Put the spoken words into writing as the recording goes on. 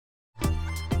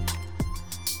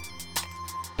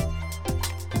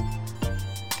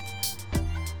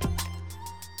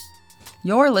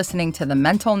You're listening to the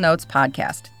Mental Notes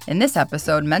Podcast. In this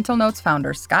episode, Mental Notes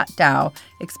founder Scott Dow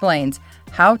explains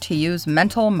how to use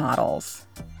mental models.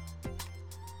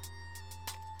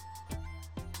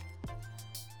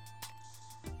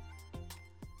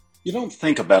 You don't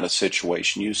think about a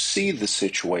situation, you see the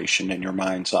situation in your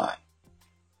mind's eye.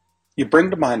 You bring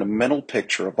to mind a mental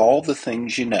picture of all the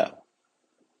things you know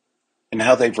and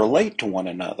how they relate to one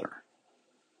another.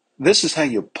 This is how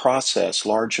you process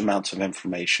large amounts of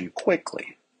information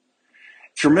quickly.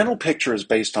 If your mental picture is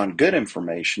based on good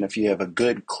information, if you have a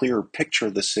good, clear picture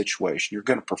of the situation, you're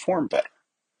going to perform better.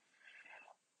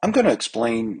 I'm going to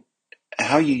explain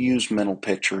how you use mental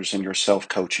pictures in your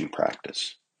self-coaching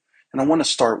practice. And I want to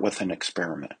start with an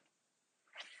experiment.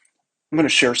 I'm going to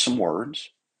share some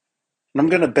words, and I'm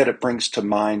going to bet it brings to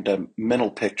mind a mental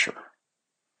picture.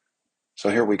 So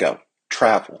here we go.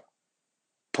 Travel,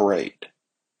 parade,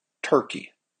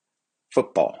 turkey,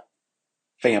 football,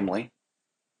 family,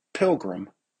 pilgrim,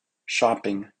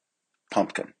 shopping,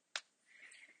 pumpkin.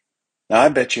 Now I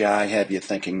bet you I have you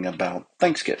thinking about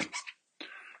Thanksgiving.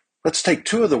 Let's take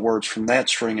two of the words from that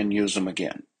string and use them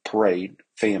again. Parade,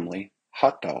 family,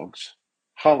 hot dogs,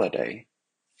 holiday,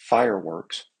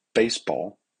 fireworks,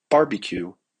 baseball,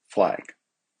 barbecue, flag.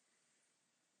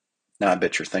 Now I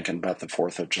bet you're thinking about the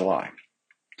 4th of July.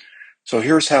 So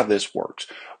here's how this works.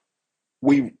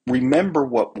 We remember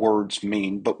what words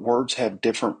mean, but words have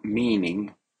different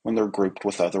meaning when they're grouped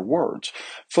with other words.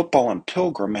 Football and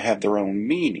pilgrim have their own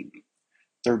meaning.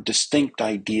 They're distinct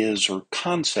ideas or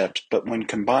concepts, but when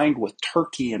combined with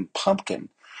turkey and pumpkin,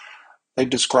 they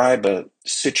describe a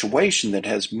situation that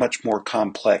has much more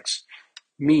complex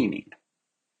meaning.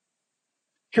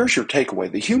 Here's your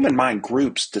takeaway. The human mind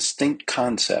groups distinct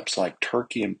concepts like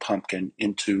turkey and pumpkin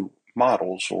into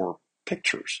models or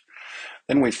pictures.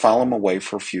 Then we file them away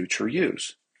for future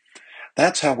use.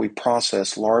 That's how we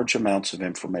process large amounts of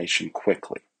information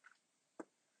quickly.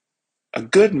 A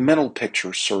good mental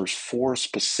picture serves 4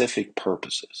 specific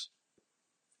purposes.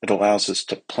 It allows us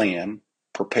to plan,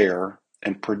 prepare,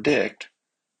 and predict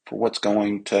for what's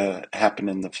going to happen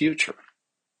in the future.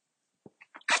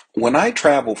 When I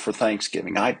travel for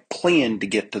Thanksgiving, I plan to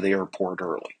get to the airport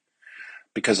early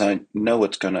because I know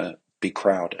it's going to be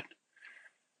crowded.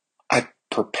 I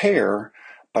prepare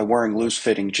by wearing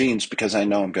loose-fitting jeans because I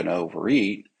know I'm going to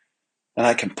overeat, and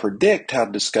I can predict how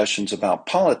discussions about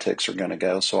politics are going to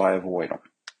go, so I avoid them.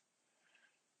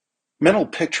 Mental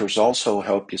pictures also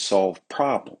help you solve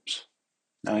problems.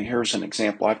 Now, here's an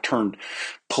example. I've turned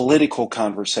political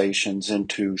conversations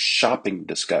into shopping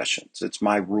discussions. It's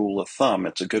my rule of thumb.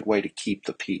 It's a good way to keep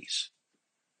the peace.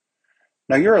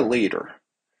 Now, you're a leader,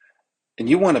 and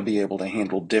you want to be able to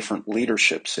handle different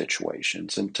leadership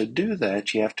situations. And to do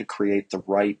that, you have to create the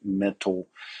right mental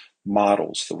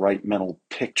models, the right mental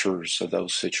pictures of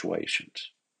those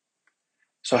situations.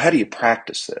 So how do you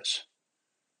practice this?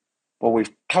 Well,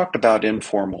 we've talked about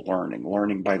informal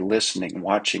learning by listening,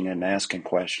 watching, and asking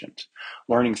questions,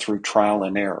 learning through trial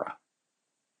and error.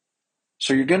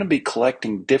 So you're going to be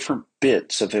collecting different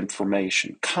bits of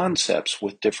information, concepts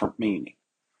with different meaning.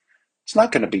 It's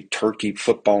not going to be turkey,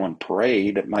 football, and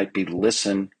parade. It might be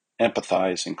listen,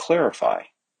 empathize, and clarify.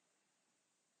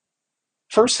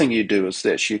 First thing you do is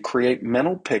this. You create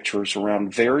mental pictures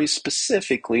around very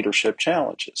specific leadership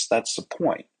challenges. That's the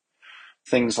point.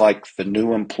 Things like the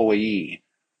new employee,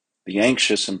 the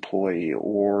anxious employee,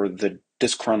 or the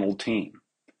disgruntled team.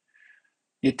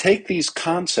 You take these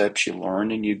concepts you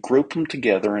learn and you group them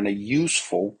together in a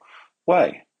useful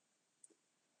way.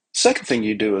 Second thing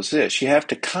you do is this. You have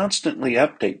to constantly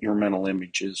update your mental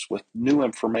images with new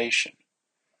information.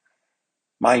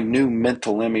 My new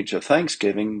mental image of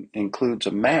Thanksgiving includes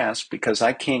a mask because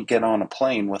I can't get on a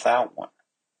plane without one.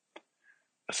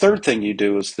 The third thing you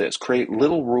do is this. Create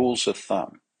little rules of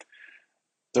thumb.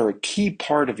 They're a key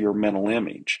part of your mental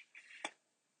image.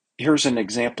 Here's an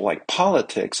example like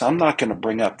politics. I'm not going to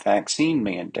bring up vaccine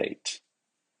mandates.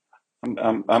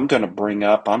 I'm going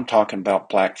to I'm talking about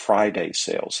Black Friday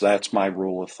sales. That's my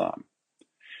rule of thumb.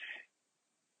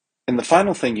 And the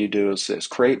final thing you do is this.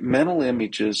 Create mental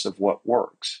images of what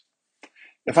works.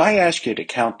 If I ask you to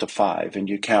count to 5 and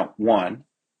you count 1,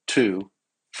 2,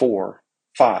 4,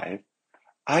 5,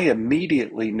 I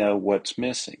immediately know what's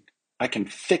missing. I can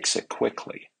fix it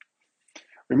quickly.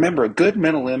 Remember, a good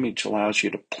mental image allows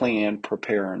you to plan,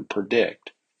 prepare, and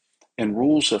predict. And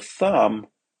rules of thumb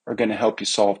are going to help you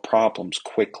solve problems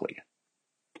quickly.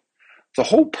 The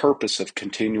whole purpose of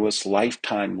continuous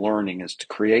lifetime learning is to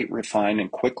create, refine,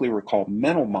 and quickly recall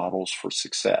mental models for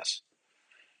success.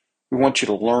 We want you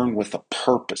to learn with a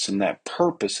purpose, and that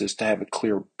purpose is to have a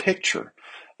clear picture,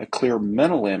 a clear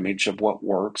mental image of what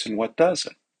works and what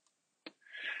doesn't.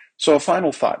 So a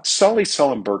final thought. Sully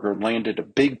Sullenberger landed a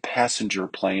big passenger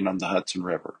plane on the Hudson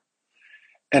River.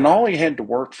 And all he had to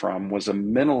work from was a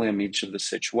mental image of the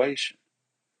situation.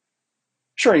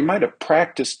 Sure, he might have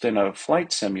practiced in a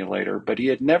flight simulator, but he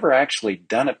had never actually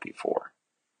done it before.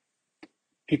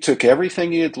 He took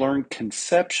everything he had learned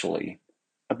conceptually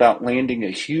about landing a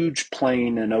huge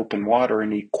plane in open water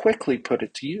and he quickly put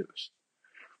it to use.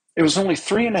 It was only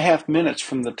 3.5 minutes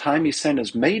from the time he sent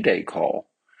his Mayday call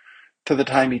to the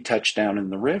time he touched down in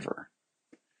the river.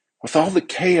 With all the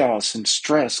chaos and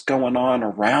stress going on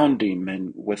around him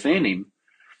and within him,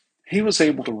 he was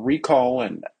able to recall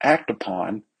and act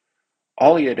upon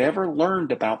all he had ever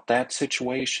learned about that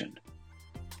situation.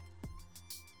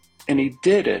 And he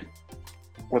did it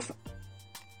with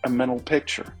a mental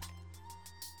picture.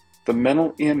 The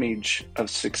mental image of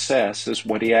success is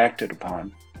what he acted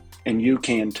upon, and you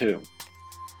can too.